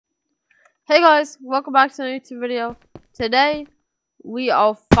Hey guys, welcome back to a YouTube video. Today, we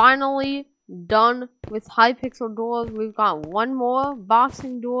are finally done with Hypixel duels. We've got one more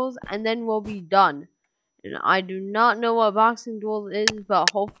boxing duels and then we'll be done. And I do not know what boxing duels is, but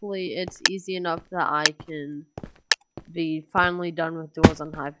hopefully it's easy enough that I can be finally done with duels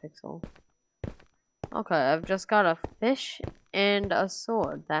on Hypixel. Okay, I've just got a fish and a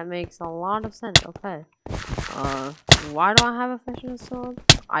sword. That makes a lot of sense. Okay. Why do I have a fish and a sword?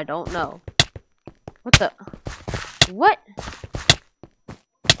 I don't know. What the? What?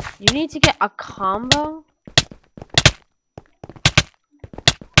 You need to get a combo?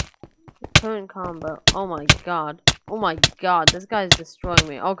 Current combo. Oh my god. Oh my god. This guy's destroying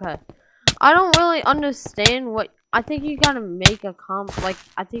me. Okay. I don't really understand what. I think you gotta make a combo. Like,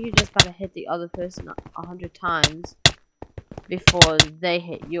 I think you just gotta hit the other person 100 times before they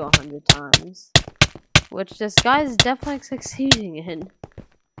hit you 100 times. Which this guy is definitely succeeding in.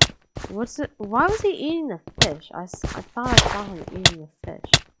 What's it? Why was he eating the fish? I thought I saw him eating the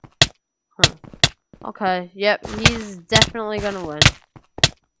fish. Huh. Okay, yep, he's definitely gonna win.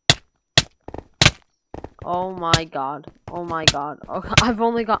 Oh my god. Oh my god. Okay, I've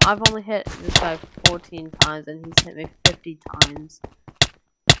only hit this guy 14 times and he's hit me 50 times.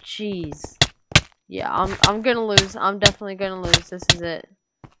 Jeez. Yeah, I'm gonna lose. I'm definitely gonna lose. This is it.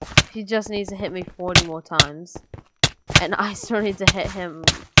 He just needs to hit me 40 more times. And I still need to hit him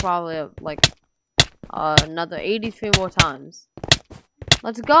probably like another 83 more times.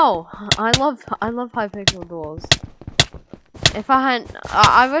 Let's go! I love Hypixel duels. If I had,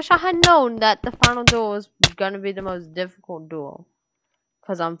 I wish I had known that the final duel was gonna be the most difficult duel,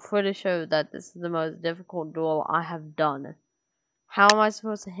 cause I'm pretty sure that this is the most difficult duel I have done. How am I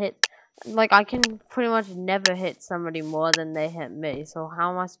supposed to hit? Like, I can pretty much never hit somebody more than they hit me. So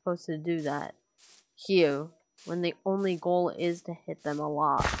how am I supposed to do that here? When the only goal is to hit them a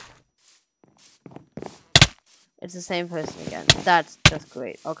lot. It's the same person again. That's just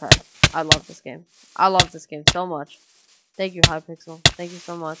great. Okay. I love this game. I love this game so much. Thank you, Hypixel. Thank you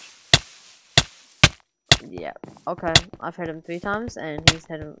so much. Yeah. Okay. I've hit him 3 times and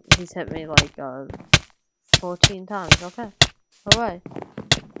he's hit me like 14 times. Okay. Hooray.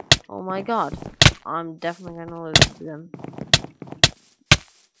 Oh my god. I'm definitely gonna lose to them.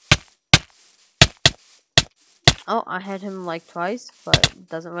 Oh, I hit him like twice, but it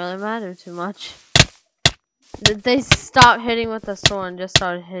doesn't really matter too much. They stopped hitting with the sword and just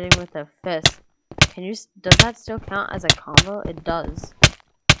started hitting with their fist. Does that still count as a combo? It does.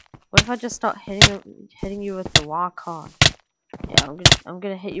 What if I just start hitting you with the raw cod? Yeah, I'm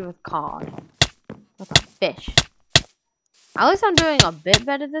gonna hit you with cod. With a fish. At least I'm doing a bit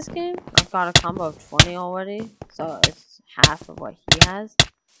better this game. I've got a combo of 20 already, so it's half of what he has.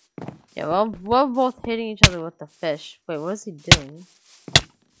 Yeah, well, we're both hitting each other with the fish. Wait, what is he doing?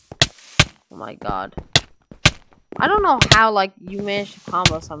 Oh my god. I don't know how, like, you managed to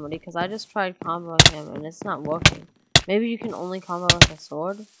combo somebody, because I just tried comboing him, and it's not working. Maybe you can only combo with a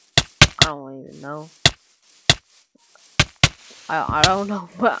sword? I don't even know. I don't know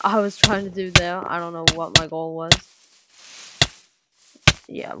what I was trying to do there. I don't know what my goal was.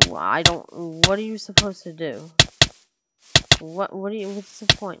 Yeah, well, what are you supposed to do? What's the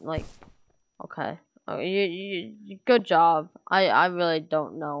point? Like, okay. Oh, good job. I really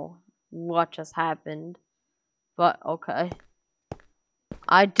don't know what just happened. But, okay.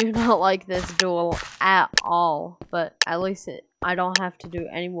 I do not like this duel at all. But, at least I don't have to do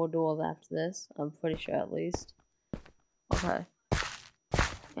any more duels after this. I'm pretty sure, at least. Okay.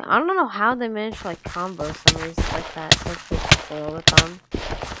 Yeah, I don't know how they managed to, like, combo somebody like that so quickly all the time.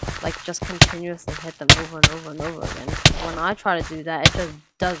 Like, just continuously hit them over and over and over again. When I try to do that, it just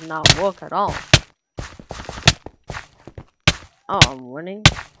does not work at all. Oh, I'm winning?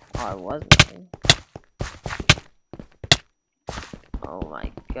 Oh, I was winning. Oh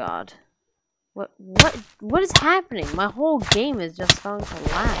my god. What is happening? My whole game is just starting to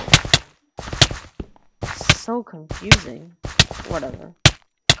lag. So confusing. Whatever.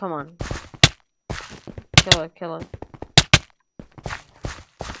 Come on. Kill her.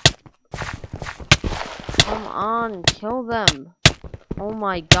 Come on, kill them. Oh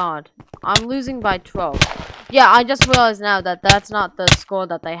my god. I'm losing by 12. Yeah, I just realized now that that's not the score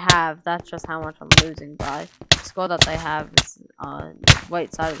that they have. That's just how much I'm losing by. The score that they have is on the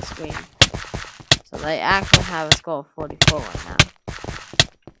right side of the screen. So they actually have a score of 44 right now.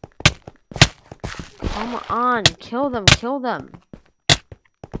 Come on, kill them.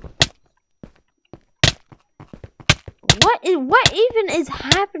 What even is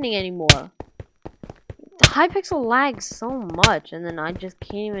happening anymore? The Hypixel lags so much, and then I just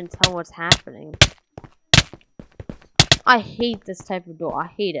can't even tell what's happening. I hate this type of duel. I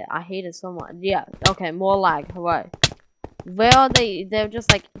hate it. I hate it so much. Yeah. Okay. More lag. Hooray. Where are they? They're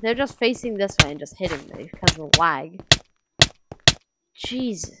just facing this way and just hitting me because of lag.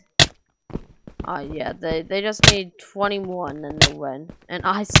 Jeez. Yeah. They just need 20 more and then they win. And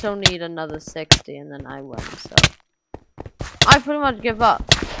I still need another 60 and then I win. So I pretty much give up.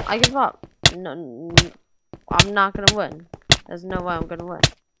 I give up. No, I'm not gonna win. There's no way I'm gonna win.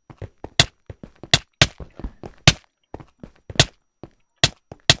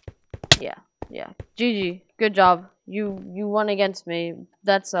 Yeah. GG. Good job. You won against me.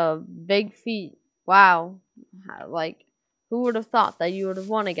 That's a big feat. Wow. Like, who would have thought that you would have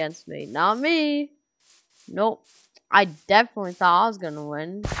won against me? Not me. Nope. I definitely thought I was gonna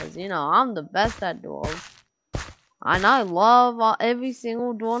win. Because, you know, I'm the best at duels. And I love every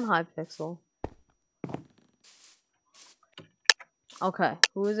single duel in Hypixel. Okay.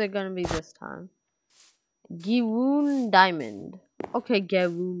 Who is it gonna be this time? Giwoon Diamond. Okay,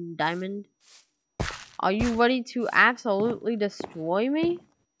 Giwoon Diamond. Are you ready to absolutely destroy me?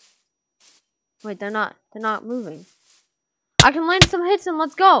 Wait, they're not moving. I can land some hits and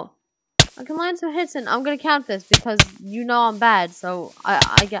let's go. I can land some hits and I'm gonna count this because you know I'm bad, so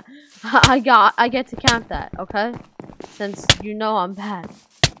I get to count that, okay? Since you know I'm bad.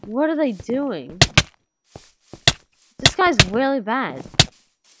 What are they doing? This guy's really bad.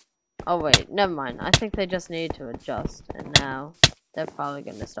 Oh wait, never mind. I think they just need to adjust and now they're probably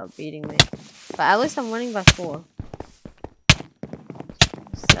gonna start beating me. But at least I'm winning by 4.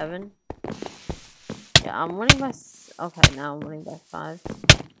 7. Yeah, I'm winning by... Okay, now I'm winning by 5.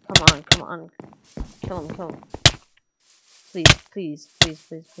 Come on. Kill him. Please. I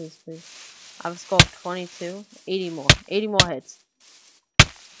have a score of 22. 80 more. 80 more hits.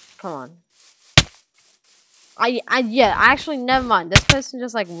 Come on. Yeah, actually, never mind. This person's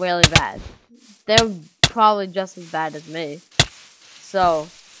just, like, really bad. They're probably just as bad as me. So...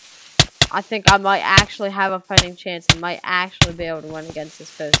 I think I might actually have a fighting chance and might actually be able to win against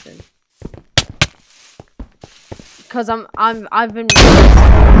this person. Cause I've been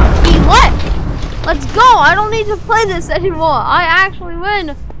he left! Let's go! I don't need to play this anymore. I actually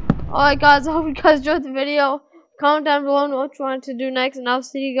win. Alright guys, I hope you guys enjoyed the video. Comment down below what you want to do next and I'll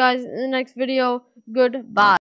see you guys in the next video. Goodbye.